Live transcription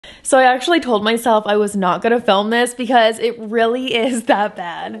So I actually told myself I was not gonna film this because it really is that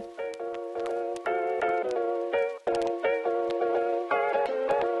bad.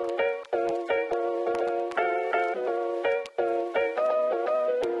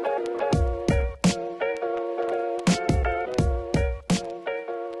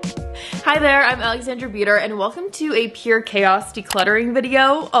 Hi there, I'm Alexandra Beuter and welcome to a pure chaos decluttering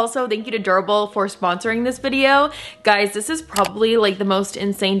video. Also, thank you to Durable for sponsoring this video. Guys, this is probably like the most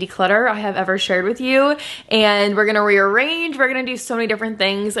insane declutter I have ever shared with you, and we're gonna rearrange, we're gonna do so many different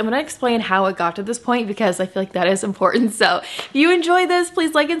things. I'm gonna explain how it got to this point because I feel like that is important. So if you enjoy this,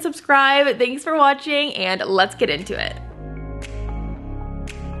 please like and subscribe. Thanks for watching and let's get into it.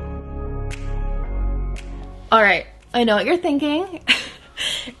 All right, I know what you're thinking.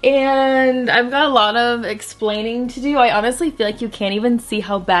 And I've got a lot of explaining to do. I honestly feel like you can't even see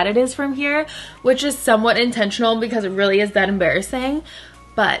how bad it is from here, which is somewhat intentional because it really is that embarrassing.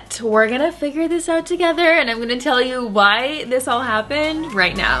 But we're gonna figure this out together and I'm gonna tell you why this all happened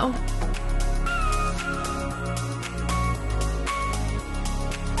right now.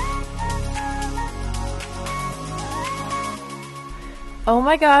 Oh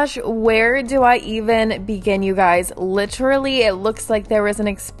my gosh, where do I even begin, you guys? Literally, it looks like there was an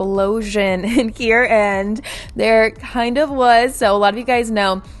explosion in here, and there kind of was. So a lot of you guys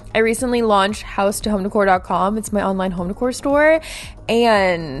know I recently launched house2homedecor.com. It's my online home decor store.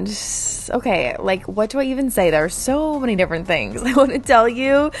 And okay, like what do I even say? There are so many different things I want to tell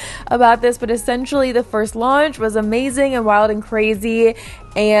you about this, but essentially the first launch was amazing and wild and crazy,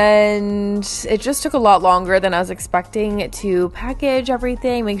 and it just took a lot longer than I was expecting to package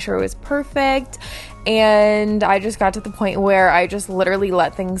everything, make sure it was perfect. And I just got to the point where I just literally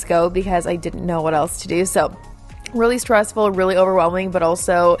let things go because I didn't know what else to do. So really stressful, really overwhelming, but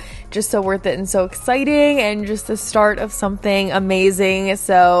also just so worth it and so exciting and just the start of something amazing.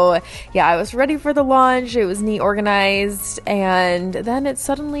 So yeah, I was ready for the launch. It was neat, organized, and then it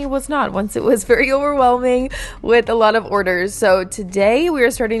suddenly was not once it was very overwhelming with a lot of orders. So today we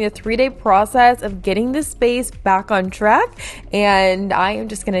are starting a 3-day process of getting this space back on track, and I am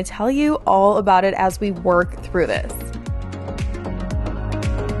just going to tell you all about it as we work through this.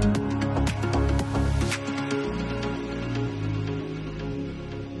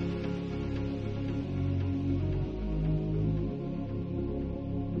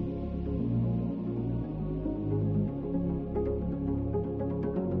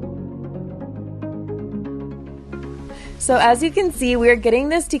 So as you can see, we are getting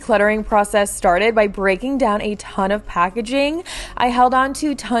this decluttering process started by breaking down a ton of packaging. I held on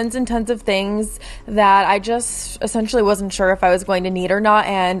to tons and tons of things that I just essentially wasn't sure if I was going to need or not,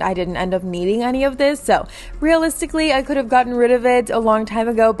 and I didn't end up needing any of this. So realistically, I could have gotten rid of it a long time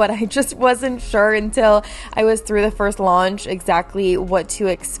ago, but I just wasn't sure until I was through the first launch exactly what to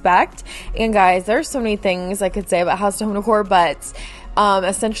expect. And guys, there's so many things I could say about House to Home Decor, but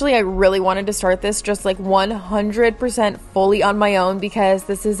essentially I really wanted to start this just like 100% fully on my own because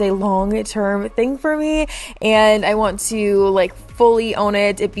this is a long-term thing for me and I want to like fully own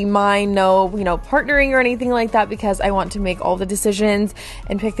it be mine, no, partnering or anything like that, because I want to make all the decisions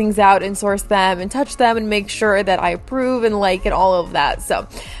and pick things out and source them and touch them and make sure that I approve and like and all of that. So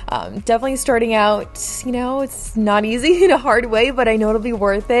definitely starting out, it's not easy in a hard way, but I know it'll be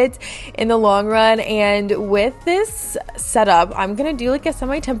worth it in the long run. And with this setup, I'm gonna do like a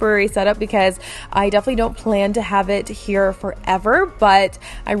semi-temporary setup because I definitely don't plan to have it here forever, but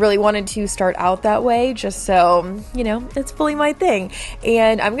I really wanted to start out that way just so, it's fully my thing.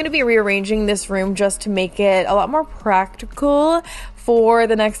 And I'm going to be rearranging this room just to make it a lot more practical for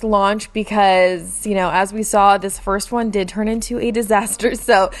the next launch because, as we saw, this first one did turn into a disaster.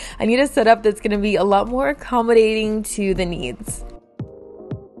 So I need a setup that's going to be a lot more accommodating to the needs.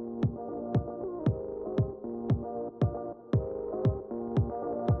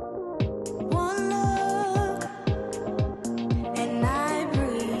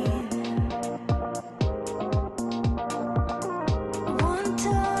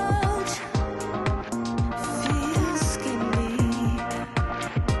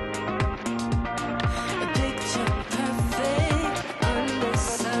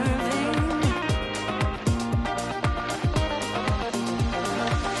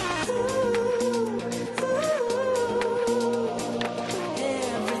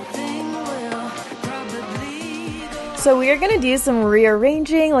 So we are going to do some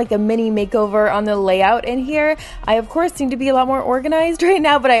rearranging, like a mini makeover on the layout in here. I of course seem to be a lot more organized right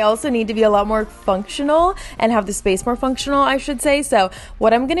now, but I also need to be a lot more functional and have the space more functional, I should say. So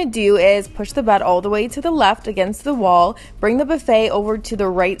what I'm going to do is push the bed all the way to the left against the wall, bring the buffet over to the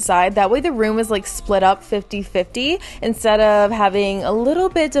right side. That way the room is like split up 50-50 instead of having a little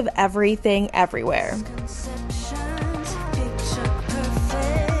bit of everything everywhere.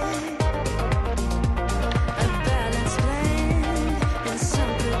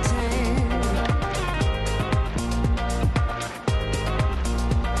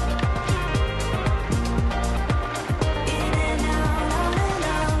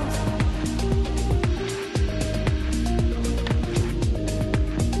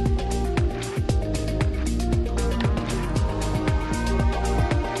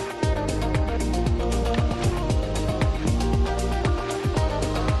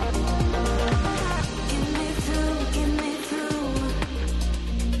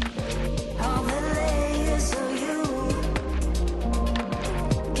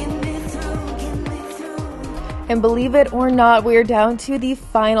 And believe it or not, we're down to the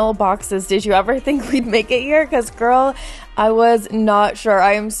final boxes. Did you ever think we'd make it here? Because girl, I was not sure.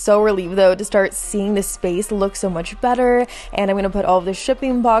 I am so relieved though to start seeing the space look so much better. And I'm going to put all of the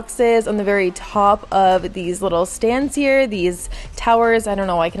shipping boxes on the very top of these little stands here, these towers. I don't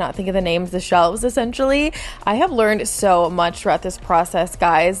know, I cannot think of the names, the shelves essentially. I have learned so much throughout this process,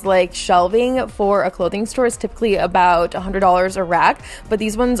 guys. Like shelving for a clothing store is typically about $100 a rack, but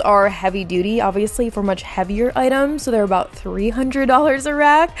these ones are heavy duty, obviously for much heavier items. So they're about $300 a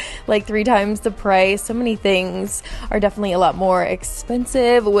rack, like 3 times the price. So many things are definitely a lot more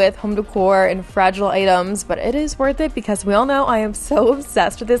expensive with home decor and fragile items, but it is worth it because we all know I am so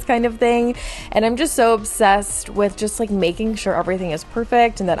obsessed with this kind of thing, and I'm just so obsessed with just like making sure everything is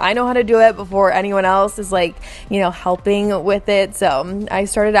perfect and that I know how to do it before anyone else is like, you know, helping with it. So I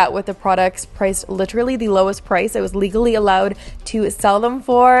started out with the products priced literally the lowest price I was legally allowed to sell them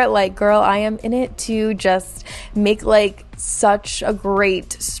for. Like, girl, I am in it to just make like such a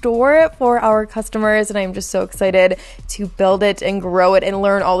great store for our customers, and I'm just so excited to build it and grow it and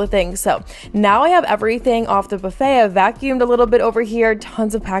learn all the things. So now I have everything off the buffet. I vacuumed a little bit over here.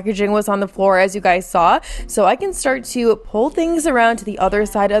 Tons of packaging was on the floor, as you guys saw, so I can start to pull things around to the other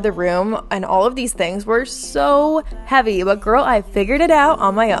side of the room. And all of these things were so heavy, but girl, I figured it out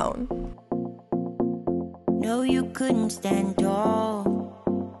on my own. No, you couldn't stand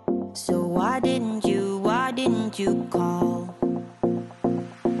tall, so why didn't you call?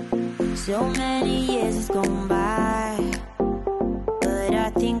 So many years has gone by, but I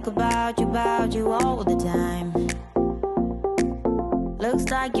think about you all the time. Looks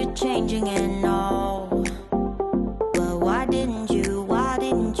like you're changing and all, but why didn't you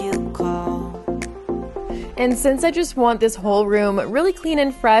call? And since I just want this whole room really clean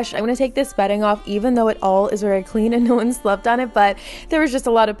and fresh, I'm going to take this bedding off, even though it all is very clean and no one slept on it. But there was just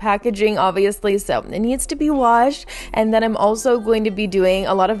a lot of packaging, obviously, so it needs to be washed. And then I'm also going to be doing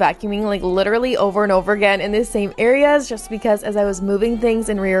a lot of vacuuming, like literally over and over again in the same areas, just because as I was moving things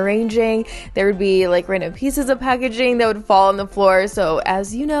and rearranging, there would be like random pieces of packaging that would fall on the floor. So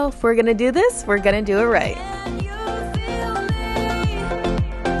as you know, if we're going to do this, we're going to do it right.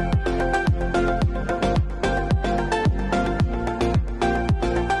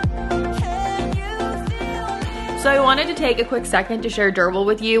 So I wanted to take a quick second to share Durable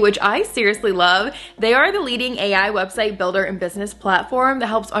with you, which I seriously love. They are the leading AI website builder and business platform that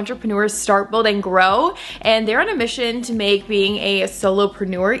helps entrepreneurs start, build, and grow. And they're on a mission to make being a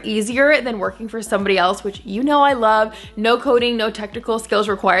solopreneur easier than working for somebody else, which you know I love. No coding, no technical skills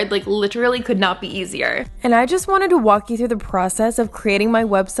required, like literally could not be easier. And I just wanted to walk you through the process of creating my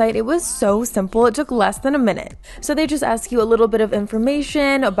website. It was so simple. It took less than a minute. So they just ask you a little bit of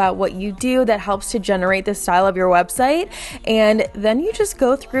information about what you do that helps to generate the style of your website, and then you just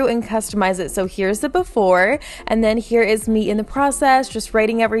go through and customize it. So here's the before, and then here is me in the process, just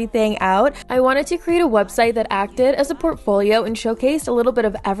writing everything out. I wanted to create a website that acted as a portfolio and showcased a little bit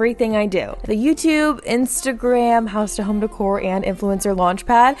of everything I do. The YouTube, Instagram, house to home decor, and influencer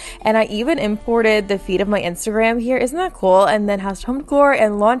launchpad, and I even imported the feed of my Instagram here. Isn't that cool? And then house to home decor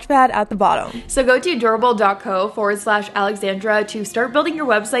and launchpad at the bottom. So go to durable.co/Alexandra to start building your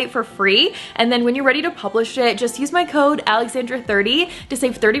website for free, and then when you're ready to publish it, just use my code Alexandra30 to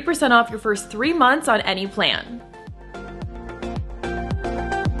save 30% off your first 3 months on any plan.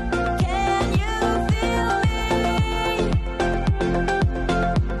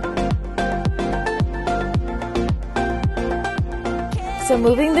 So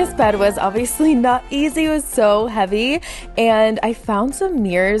moving this bed was obviously not easy. It was so heavy, and I found some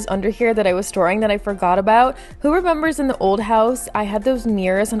mirrors under here that I was storing that I forgot about. Who remembers in the old house, I had those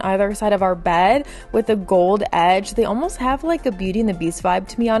mirrors on either side of our bed with a gold edge. They almost have like a Beauty and the Beast vibe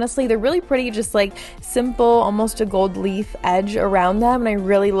to me, honestly. They're really pretty, just like simple, almost a gold leaf edge around them, and I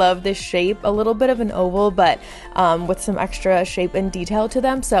really love this shape. A little bit of an oval, but with some extra shape and detail to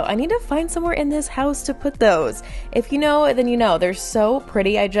them. So I need to find somewhere in this house to put those. If you know, then you know. They're so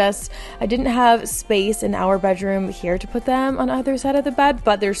pretty. I didn't have space in our bedroom here to put them on either side of the bed,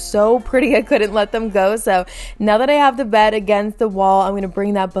 but they're so pretty I couldn't let them go. So now that I have the bed against the wall, I'm going to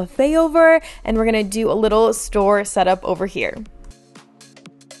bring that buffet over and we're going to do a little store setup over here.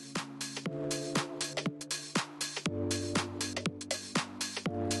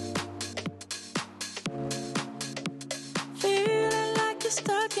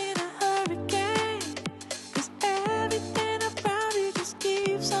 Stuck in a hurricane, 'cause everything around you just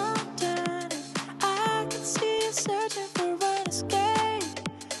keeps on turning. I can see you searching for an escape.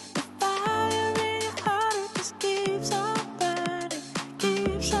 The fire in your heart, it just keeps on burning.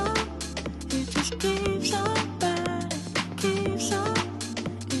 Keeps on, it just keeps on burning. Keeps on,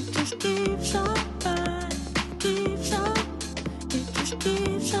 it just keeps on burning. Keeps on, it just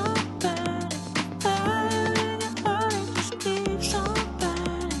keeps on burning. Fire in your heart, it just keeps on.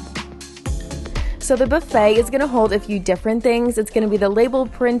 So the buffet is going to hold a few different things. It's going to be the label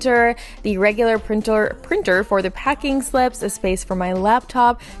printer, the regular printer for the packing slips, a space for my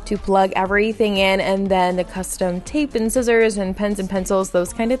laptop to plug everything in, and then the custom tape and scissors and pens and pencils,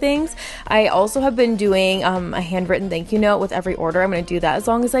 those kind of things. I also have been doing a handwritten thank you note with every order. I'm going to do that as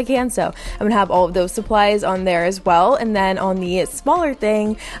long as I can. So I'm going to have all of those supplies on there as well. And then on the smaller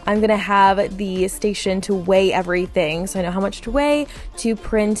thing, I'm going to have the station to weigh everything. So I know how much to weigh to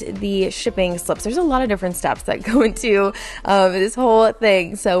print the shipping slips. There's a lot of different steps that go into this whole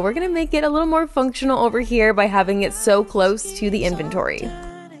thing. So we're going to make it a little more functional over here by having it so close to the inventory.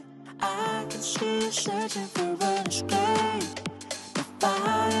 I can see you searching for an escape. The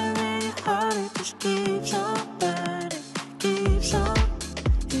fire in your heart, it just keeps on burning. Keeps on,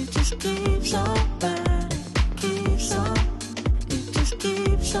 it just keeps on burning. Keeps on, it just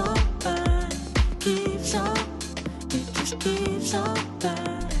keeps on burning. Keeps on, it just keeps on burning.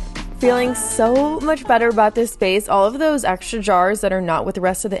 Feeling so much better about this space. All of those extra jars that are not with the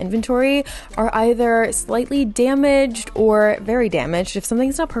rest of the inventory are either slightly damaged or very damaged. If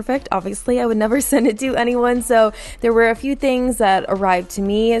something's not perfect, obviously I would never send it to anyone. So there were a few things that arrived to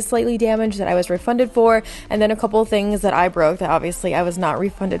me as slightly damaged that I was refunded for, and then a couple things that I broke that obviously I was not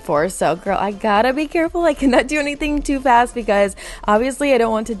refunded for. So girl, I gotta be careful. I cannot do anything too fast because obviously I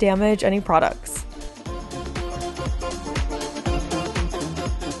don't want to damage any products.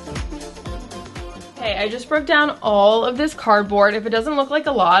 Okay, I just broke down all of this cardboard. If it doesn't look like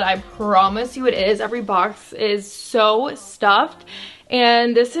a lot, I promise you it is. Every box is so stuffed.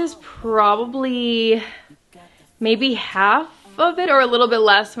 And this is probably maybe half of it or a little bit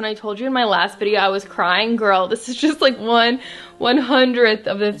less. When I told you in my last video I was crying, girl, this is just like 1/100th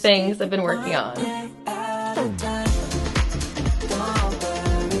of the things I've been working on.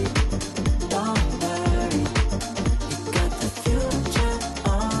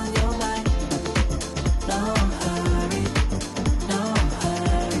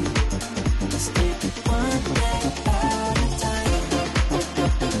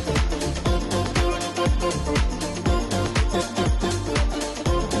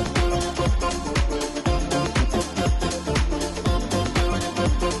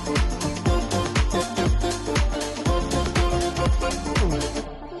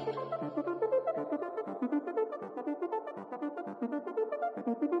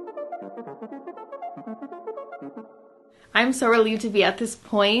 I'm so relieved to be at this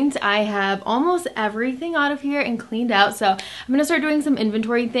point. I have almost everything out of here and cleaned out, so I'm gonna start doing some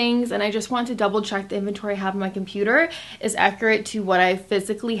inventory things, and I just want to double check the inventory I have on my computer is accurate to what I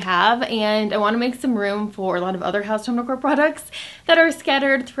physically have, and I want to make some room for a lot of other house home decor products that are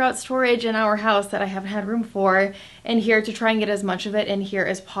scattered throughout storage in our house that I haven't had room for in here, to try and get as much of it in here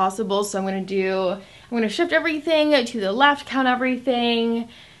as possible. So I'm gonna shift everything to the left, count everything.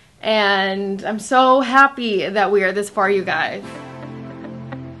 And I'm so happy that we are this far, you guys.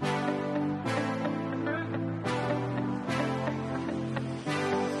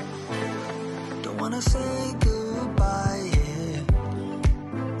 Don't wanna say goodbye, yeah.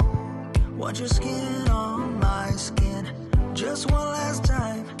 Want your skin on my skin. Just one last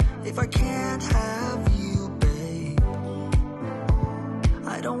time. If I can't have you, babe,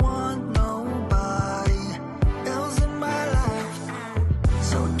 I don't want nobody else in my life.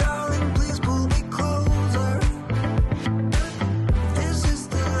 So darling, please pull me closer. This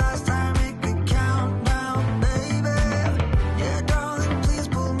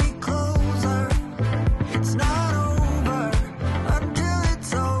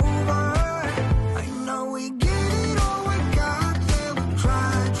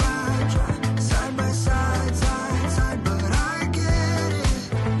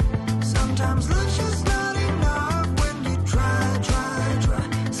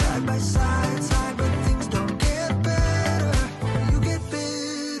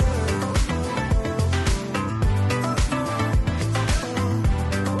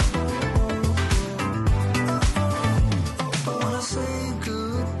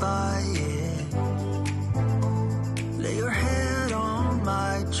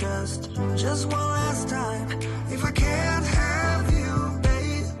like just one last time. If I can't have you,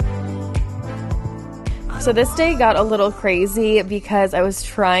 babe. So this day got a little crazy because I was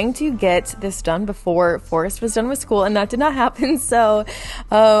trying to get this done before Forrest was done with school, and that did not happen. So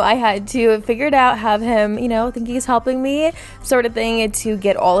I had to figure it out, have him, you know, think he's helping me sort of thing, to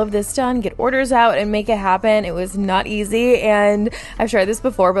get all of this done, get orders out and make it happen. It was not easy, and I've tried this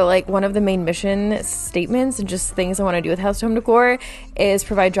before, but like one of the main mission statements and just things I want to do with House to Home Decor is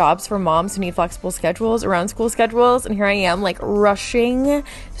provide jobs for moms who need flexible schedules around school schedules. And here I am, like rushing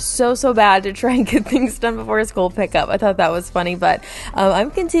so bad to try and get things done before school pickup. I thought that was funny, but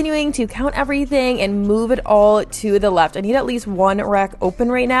I'm continuing to count everything and move it all to the left. I need at least one rack open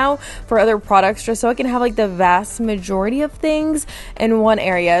right now for other products, just so I can have like the vast majority of things in one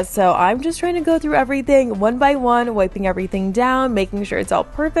area. So I'm just trying to go through everything one by one, wiping everything down, making sure it's all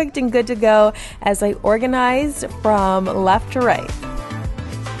perfect and good to go as I organize from left to right.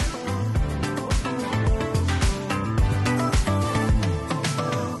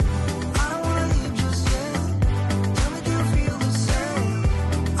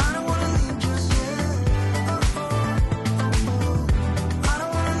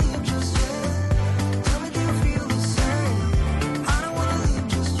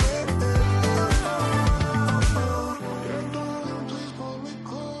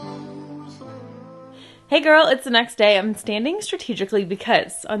 Hey girl, it's the next day. I'm standing strategically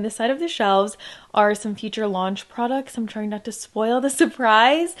because on this side of the shelves are some future launch products. I'm trying not to spoil the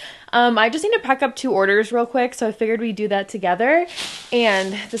surprise. I just need to pack up 2 orders real quick, so I figured we'd do that together.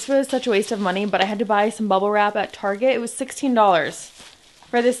 And this was such a waste of money, but I had to buy some bubble wrap at Target. It was $16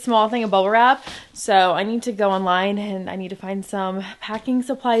 for this small thing of bubble wrap. So I need to go online and I need to find some packing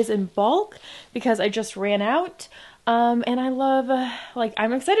supplies in bulk because I just ran out. And I love,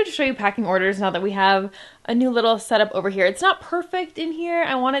 I'm excited to show you packing orders now that we have a new little setup over here. It's not perfect in here.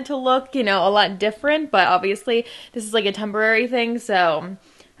 I want it to look, you know, a lot different, but obviously this is like a temporary thing, so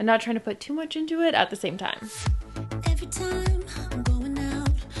I'm not trying to put too much into it at the same time. Every time I'm going out,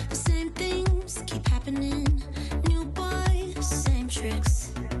 the same things keep happening. New boy, same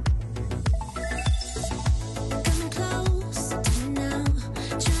tricks. Coming close to me now,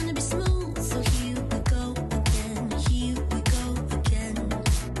 trying to be smooth, so here we go again. Here we go again.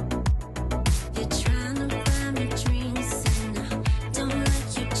 You're trying to find me dreams, and I don't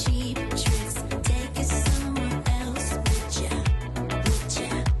like your cheap tricks. Take it somewhere else, would ya?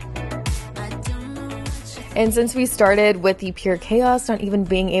 I don't know what you. And since we started with the pure chaos, not even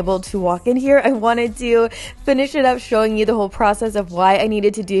being able to walk in here, I wanted to finish it up showing you the whole process of why I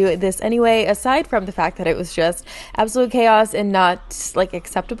needed to do this anyway, aside from the fact that it was just absolute chaos and not like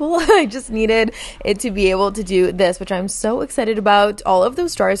acceptable. I just needed it to be able to do this, which I'm so excited about. All of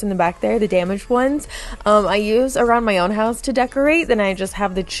those stars in the back there, the damaged ones, I use around my own house to decorate. Then I just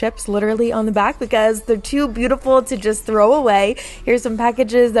have the chips literally on the back because they're too beautiful to just throw away. Here's some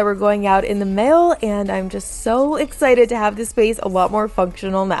packages that were going out in the mail, and I'm just so excited to have this space a lot more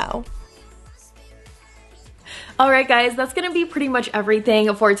functional now. Alright guys, that's going to be pretty much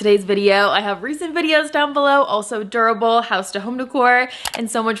everything for today's video. I have recent videos down below, also durable, house to home decor, and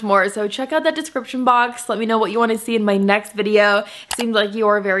so much more. So check out that description box. Let me know what you want to see in my next video. It seems like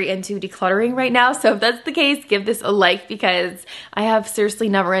you're very into decluttering right now, so if that's the case, give this a like because I have seriously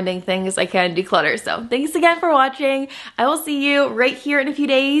never-ending things I can declutter. So thanks again for watching. I will see you right here in a few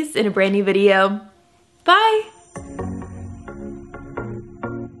days in a brand new video. Bye!